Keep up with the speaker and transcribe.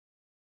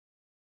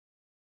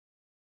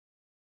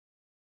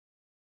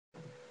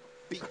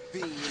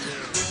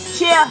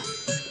Yeah,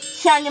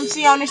 Young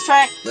MC on this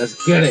track.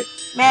 Let's get it.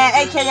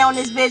 Man, AK on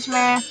this bitch,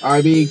 man.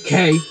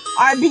 RBEK.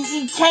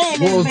 RBEK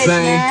in this bitch,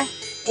 man.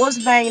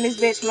 What's banging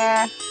this bitch,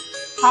 man?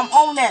 I'm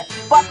on that.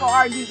 Fuck a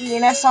RBE,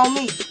 and that's on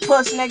me.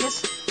 Puss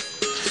niggas.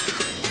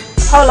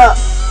 Hold up.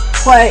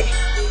 Wait.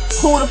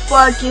 Who the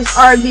fuck is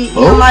RBE?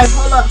 I'm like,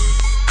 hold up.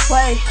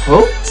 Wait.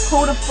 Who?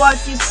 Who the fuck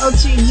is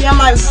OTG? I'm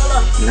like, hold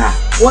up. Nah.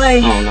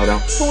 Wait. I don't know them.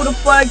 Who the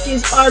fuck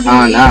is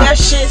RBE? Nah. That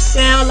shit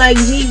sound like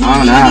GBG.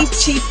 Nah.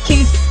 These Chief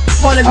Keef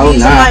wanna be.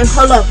 Nah. I'm like,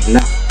 hold up.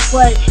 Nah.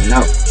 Wait. No.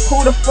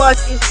 Who the fuck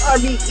is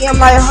RBE? I'm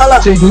like, hold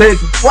up. Chief Mick.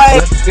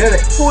 Wait. Let's get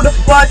it. Who the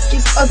fuck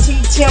is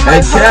OTG? I'm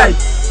like, hold up.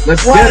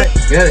 Let's Wait. get it.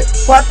 Get it.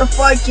 What the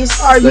fuck is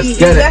RBE? Let's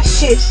get it. That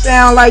shit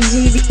sound like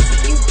GBG.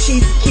 You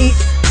Chief Keef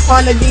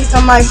wanna be.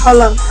 I'm like,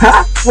 hold up.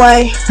 Ha.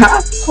 Wait.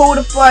 Ha. Who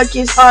the fuck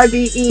is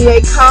RBE?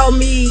 They call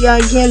me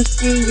Young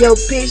MC. Yo,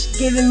 bitch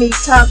giving me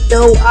top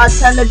dough. I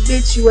tell a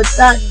bitch you a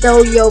thought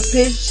though. Yo,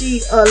 bitch,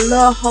 she a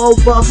little hoe,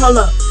 but hold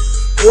up.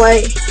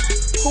 Wait.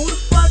 Who the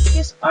fuck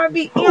is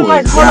RBE? I'm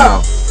like,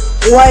 hold up.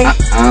 Wait.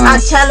 I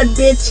tell a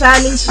bitch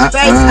I need space.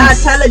 I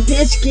tell a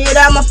bitch get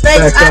out my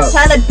face. I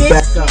tell a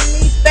bitch give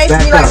me space.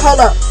 Me like, hold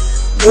up.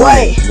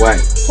 Wait.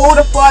 Who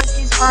the fuck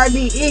is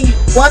RBE?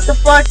 What the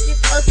fuck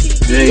is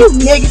OTG? You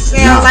niggas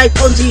sound like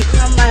OG.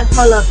 I'm like,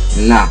 hold up.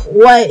 Nah.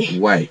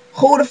 Wait.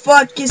 Who the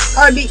fuck is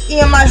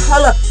RBE? I'm like,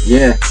 hold up.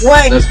 Yeah.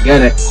 Wait. Let's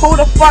get it. Who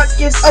the fuck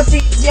is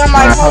OTG? I'm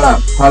like, hold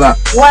up.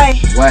 Wait.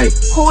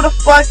 Who the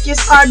fuck is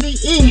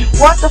RBE?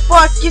 What the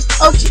fuck is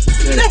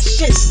OTG? That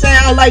shit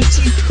sound like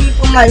Chief Keef.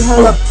 I'm like,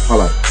 hold up.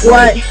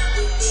 Wait.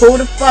 Who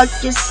the fuck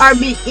is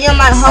RBE? I'm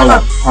like,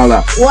 hold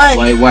up.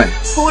 Wait.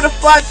 Who the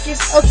fuck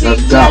is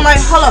OTG? I'm like,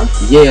 hold up.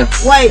 Yeah.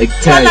 Wait.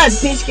 Tell that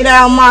bitch get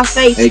out of my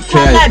face.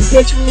 Tell that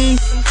bitch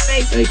release some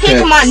space. Pick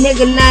my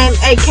nigga name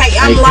AK.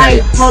 I'm like,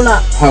 hold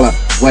up.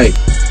 Wait.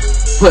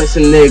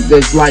 Pussy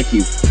niggas like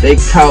you. They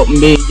caught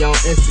me on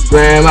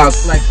Instagram. I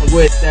was flexing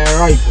with that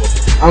rifle.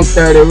 I'm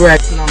 30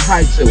 racks and I'm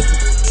high too.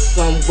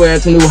 Somewhere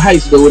to new high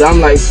school.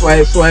 I'm like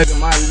swagger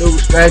my new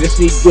swagger.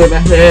 She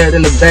giving head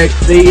in the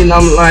backseat and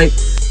I'm like,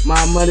 my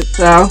mother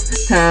child,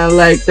 kinda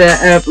like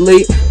that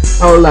athlete.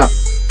 Hold up,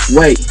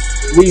 wait.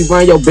 We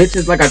run your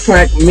bitches like a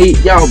track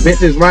meet. Y'all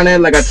bitches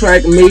running like a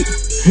track meet.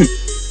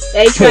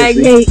 They track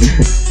meet.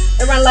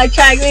 They run like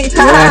track meet.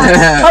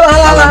 Yeah.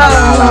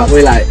 Hold on.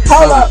 We like,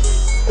 hold up.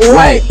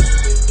 Wait.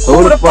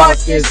 Who the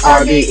fuck is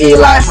RBE?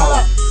 Like,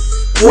 hold up.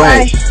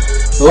 Wait.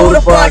 Who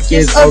the fuck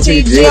is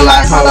OTG?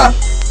 Like, hold up.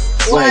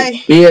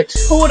 Wait. Bitch.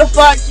 Who the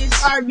fuck is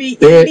RBE?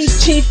 Bitch.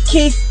 These Chief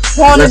Keef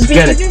wanna be.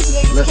 These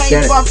niggas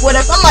can't fuck with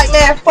us. I'm like,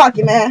 man, fuck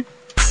it, man.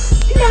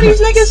 You know these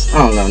niggas? I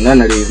don't know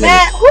none of these niggas.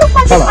 Man, who the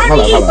fuck is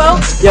RBE, bro?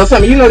 Yo, tell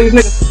me, you know these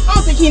niggas? I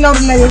don't think he know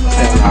them niggas,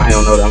 man. I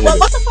don't know them niggas.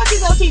 What the fuck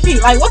is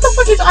OTG? Like, what the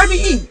fuck is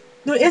RBE?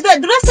 Do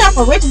that stand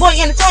for Rich Boy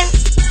Entertainment?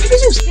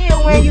 Because you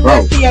still wearing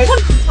USPA.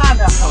 What are you talking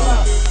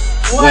about?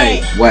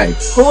 Wait.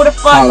 Who the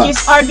fuck is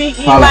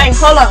RBE? Like,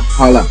 hold up.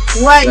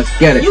 Wait. Let's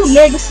get it. You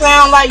niggas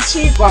sound like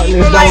Chief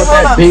Keef. Like,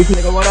 hold up. Beef,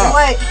 nigga, what up?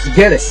 Wait. Let's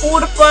get it. Who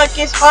the fuck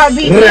is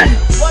RBE?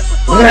 What the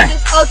fuck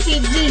is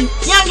OTG?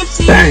 Young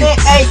MC and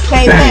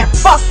AK, man.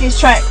 Fuck this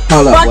track.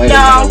 Hold up. Fuck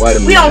y'all.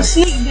 We don't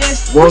sneak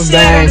this. We sit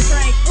on the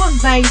track.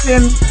 What's bang,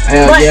 feel me?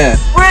 Hell yeah.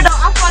 Weirdo,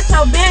 I fucked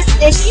your bitch,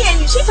 and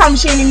she told me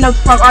she didn't even know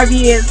what the fuck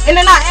RBE is. And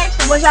then I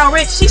asked her, was y'all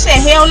rich? She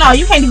said, hell no,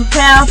 you can't even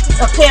pair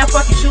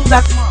fucking shoes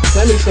out tomorrow.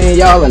 Let me see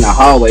y'all in the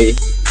hallway.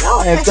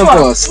 Y'all asked them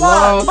for a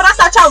slug. But I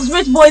thought y'all was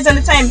Rich Boys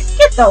Entertainment.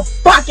 Get the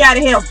fuck out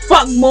of here,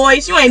 fuck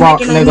boys. You ain't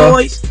making no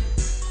noise.